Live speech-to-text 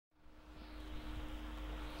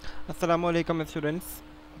Assalamu alaikum students.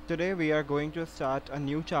 Today we are going to start a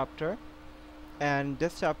new chapter, and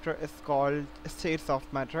this chapter is called States of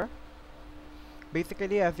Matter.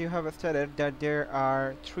 Basically, as you have studied that there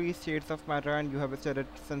are three states of matter and you have studied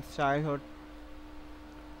since childhood,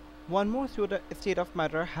 one more state of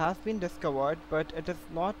matter has been discovered, but it is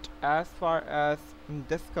not as far as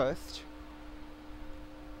discussed.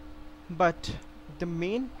 But the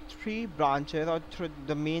main three branches or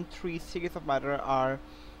the main three states of matter are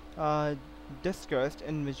uh, discussed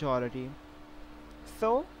in majority.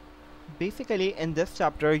 So basically in this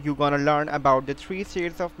chapter you're gonna learn about the three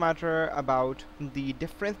states of matter, about the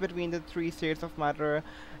difference between the three states of matter,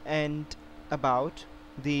 and about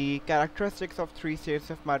the characteristics of three states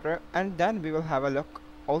of matter, and then we will have a look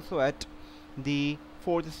also at the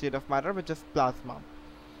fourth state of matter, which is plasma.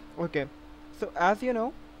 Okay, so as you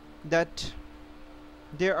know that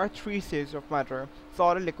there are three states of matter: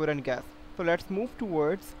 solid, liquid and gas. So let's move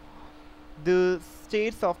towards the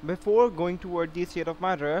states of, before going toward the state of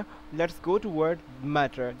matter, let's go toward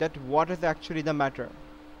matter, that what is actually the matter.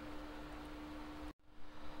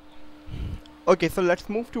 Okay, so let's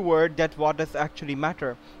move toward that what is actually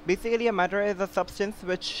matter. Basically a matter is a substance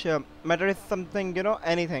which matter is something,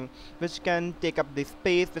 anything which can take up the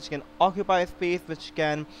space, which can occupy space, which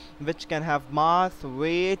can have mass,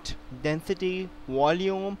 weight, density,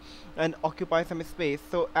 volume, and occupy some space.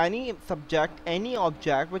 So any subject, any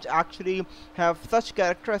object which actually have such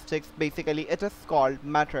characteristics, basically it is called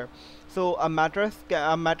matter. So a matter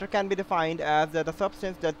can be defined as that a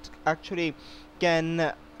substance that actually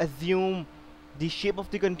can assume the shape of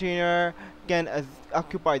the container, can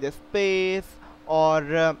occupy the space, or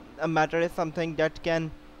a matter is something that can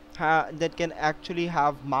actually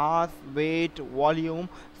have mass, weight, volume.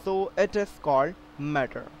 So it is called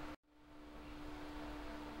matter.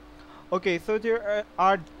 Okay, so there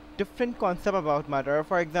are different concepts about matter.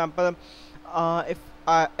 For example, if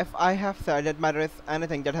I have said that matter is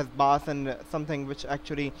anything that has mass and something which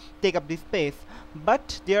actually take up the space,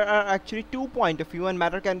 but there are actually two point of view, and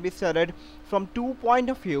matter can be studied from two point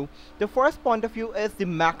of view. The first point of view is the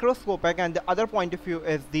macroscopic, and the other point of view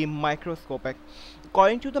is the microscopic.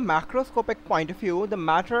 According to the macroscopic point of view, the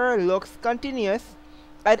matter looks continuous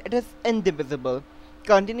and it is indivisible.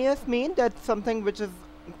 Continuous means that something which is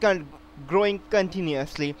con growing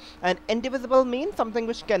continuously, and indivisible means something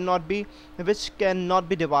which cannot be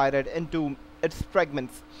divided into its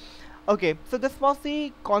fragments. Okay, so this was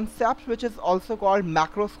the concept which is also called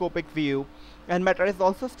macroscopic view, and matter is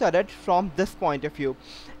also studied from this point of view.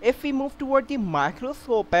 If we move toward the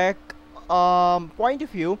microscopic point of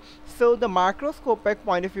view, so the microscopic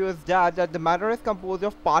point of view is that the matter is composed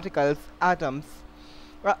of particles, atoms.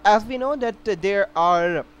 As we know that there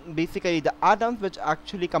are basically the atoms which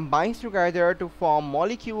actually combines together to form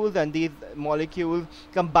molecules, and these molecules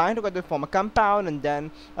combine together to form a compound, and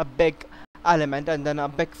then a big element, and then a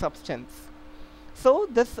big substance. So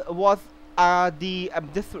this was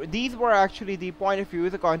these were actually the point of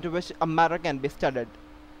views according to which a matter can be studied.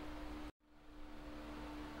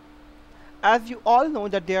 As you all know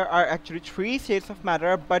that there are actually three states of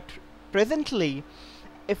matter, but presently,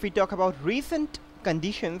 if we talk about recent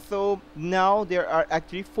conditions, so now there are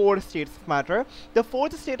actually four states of matter. The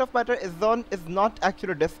fourth state of matter is not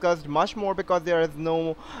actually discussed much more, because there is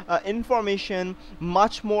no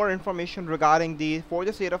much more information regarding the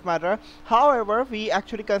fourth state of matter. However, we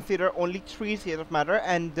actually consider only three states of matter,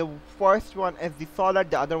 and the first one is the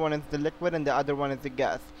solid, the other one is the liquid, and the other one is the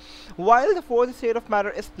gas. While the fourth state of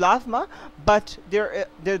matter is plasma, but the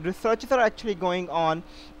researches are actually going on,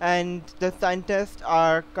 and the scientists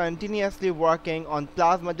are continuously working on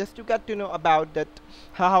plasma just to get to know about that,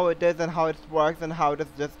 how it is and how it works and how does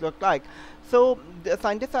this look like. So the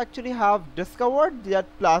scientists actually have discovered that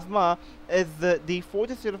plasma is the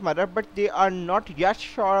fourth state of matter, but they are not yet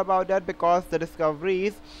sure about that, because the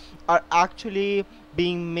discoveries are actually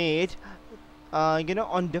being made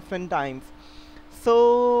on different times.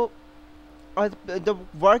 So the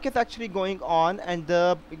work is actually going on, and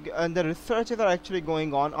the researches are actually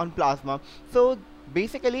going on plasma. So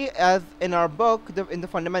basically, as in our book, in the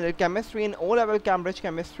fundamental chemistry, in O-level Cambridge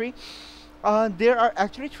chemistry, there are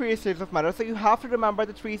actually three states of matter. So you have to remember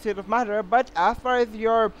the three states of matter. But as far as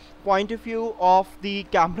your point of view of the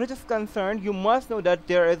Cambridge is concerned, you must know that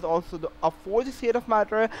there is also a fourth state of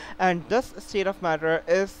matter, and this state of matter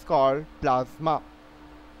is called plasma.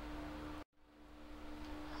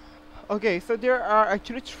 Okay, so there are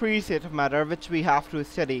actually three states of matter which we have to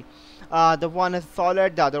study. The one is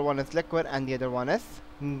solid, the other one is liquid, and the other one is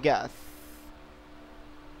gas.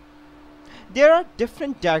 There are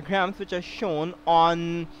different diagrams which are shown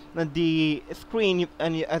on the screen,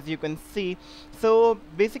 and as you can see. So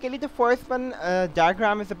basically the first one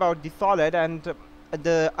diagram is about the solid, and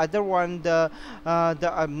the other one, the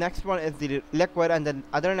next one is the liquid, and the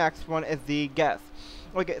other next one is the gas.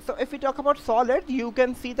 Okay, so if we talk about solid, you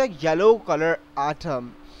can see the yellow color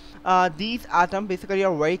atom. These atoms basically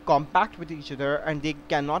are very compact with each other, and they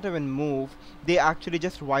cannot even move. They actually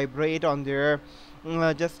just vibrate on their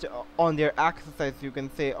just on their axis, as you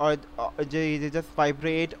can say, or they just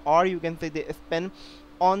vibrate, or you can say they spin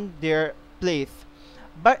on their place.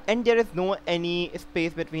 But and there is no any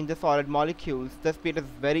space between the solid molecules. The space is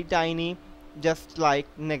very tiny, just like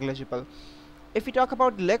negligible. If we talk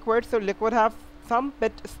about liquid, so liquid have some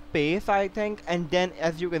bit space, I think, and then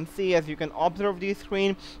as you can see, as you can observe the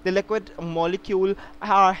screen, the liquid molecule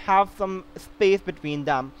have some space between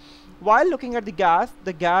them. While looking at the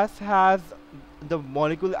gas has the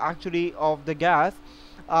molecule actually of the gas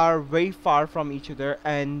are very far from each other,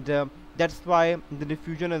 and that's why the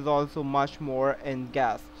diffusion is also much more in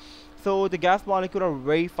gas. So the gas molecule are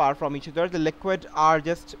very far from each other. The liquid are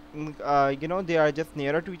just they are just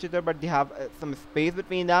nearer to each other, but they have some space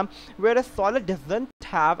between them, whereas solid doesn't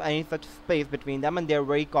have any such space between them, and they are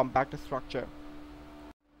very compact structure.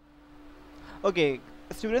 Okay,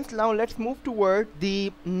 students, now let's move toward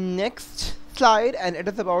the next slide, and it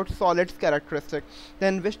is about solids characteristic.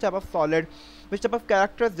 Then which type of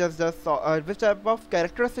characteristic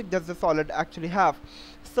does the solid actually have?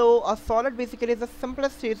 So a solid basically is the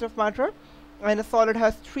simplest state of matter, and a solid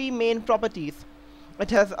has three main properties. It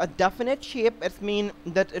has a definite shape. It means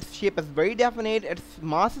that its shape is very definite, its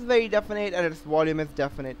mass is very definite, and its volume is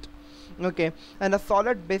definite. Okay, and a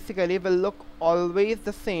solid basically will look always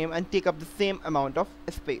the same and take up the same amount of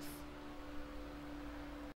space.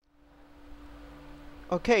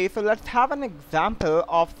 Okay, so let's have an example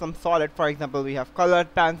of some solid. For example, we have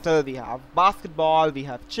colored pencil, we have basketball, we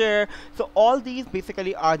have chair. So all these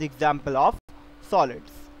basically are the example of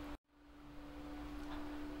solids.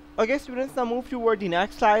 Okay, students, now move toward the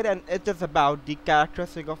next slide, and it is about the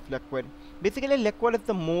characteristic of liquid. Basically, liquid is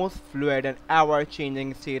the most fluid and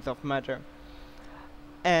ever-changing state of matter.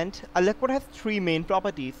 And a liquid has three main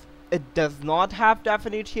properties. It does not have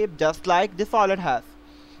definite shape, just like the solid has.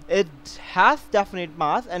 It has definite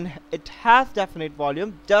mass and it has definite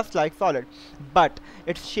volume, just like solid, but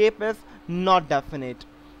its shape is not definite.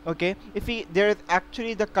 Okay, there is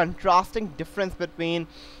actually the contrasting difference between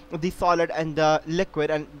the solid and the liquid,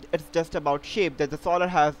 and it's just about shape, that the solid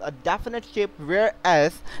has a definite shape,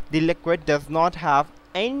 whereas the liquid does not have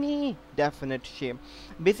any definite shape.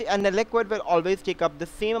 Basically, and the liquid will always take up the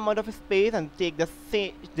same amount of space and take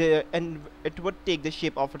and it would take the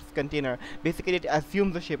shape of its container. Basically, it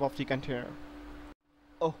assumes the shape of the container.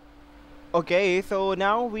 Oh, okay, so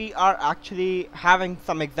now we are actually having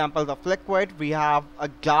some examples of liquid. We have a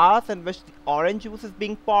glass in which the orange juice is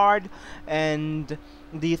being poured, and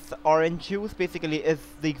this orange juice basically is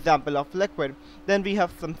the example of liquid. Then we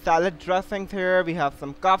have some salad dressings here, we have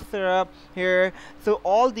some cough syrup here. So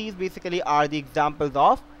all these basically are the examples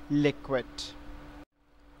of liquid.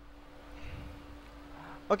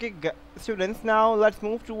 Okay, students, now let's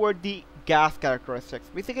move toward the gas characteristics.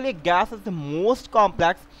 Basically, gas is the most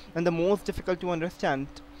complex and the most difficult to understand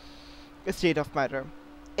state of matter.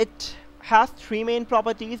 It has three main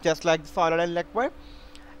properties, just like the solid and liquid.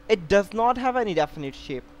 It does not have any definite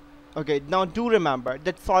shape. Okay, now do remember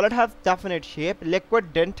that solid has definite shape,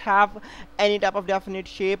 liquid didn't have any type of definite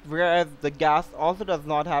shape, whereas the gas also does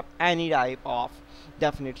not have any type of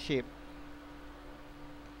definite shape.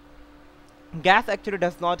 Gas actually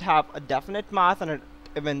does not have a definite mass, and it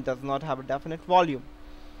even does not have a definite volume.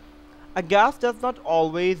 A gas does not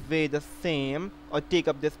always weigh the same or take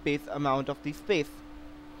up the space amount of the space.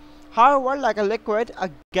 However, like a liquid, a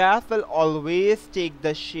gas will always take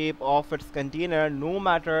the shape of its container, no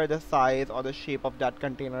matter the size or the shape of that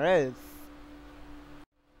container is.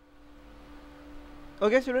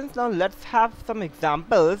 Okay, students, now let's have some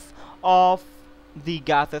examples of the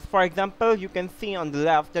gases. For example, you can see on the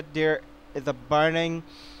left that there is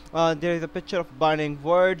a picture of burning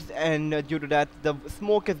words, and due to that the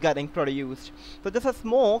smoke is getting produced. So this is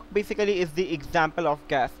smoke basically is the example of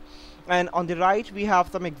gas. And on the right we have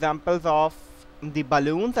some examples of the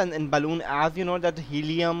balloons, and in balloon, as you know, that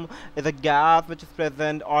helium is a gas which is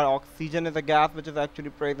present, or oxygen is a gas which is actually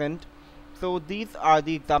present. So these are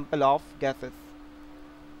the example of gases.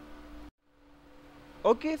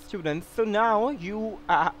 Okay, students, so now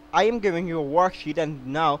I am giving you a worksheet, and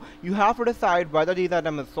now you have to decide whether these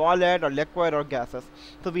items are solid or liquid or gases.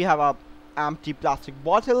 So we have a empty plastic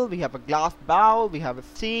bottle, we have a glass bowl, we have a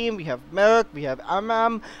steam, we have milk, we have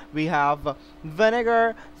we have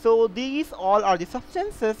vinegar. So these all are the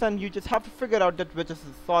substances, and you just have to figure out that which is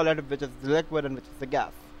the solid, which is the liquid, and which is the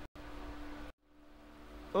gas.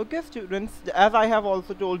 Okay students, as I have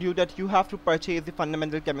also told you that you have to purchase the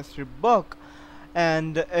fundamental chemistry book,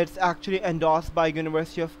 and it's actually endorsed by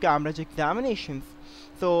University of Cambridge examinations.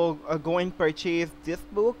 So go and purchase this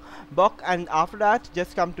book, and after that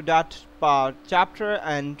just come to that chapter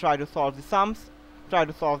and try to solve the sums, try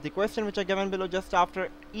to solve the question which are given below just after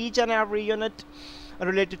each and every unit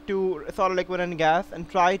related to solid, liquid and gas, and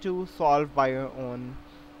try to solve by your own.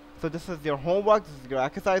 So this is your homework, this is your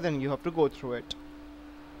exercise, and you have to go through it.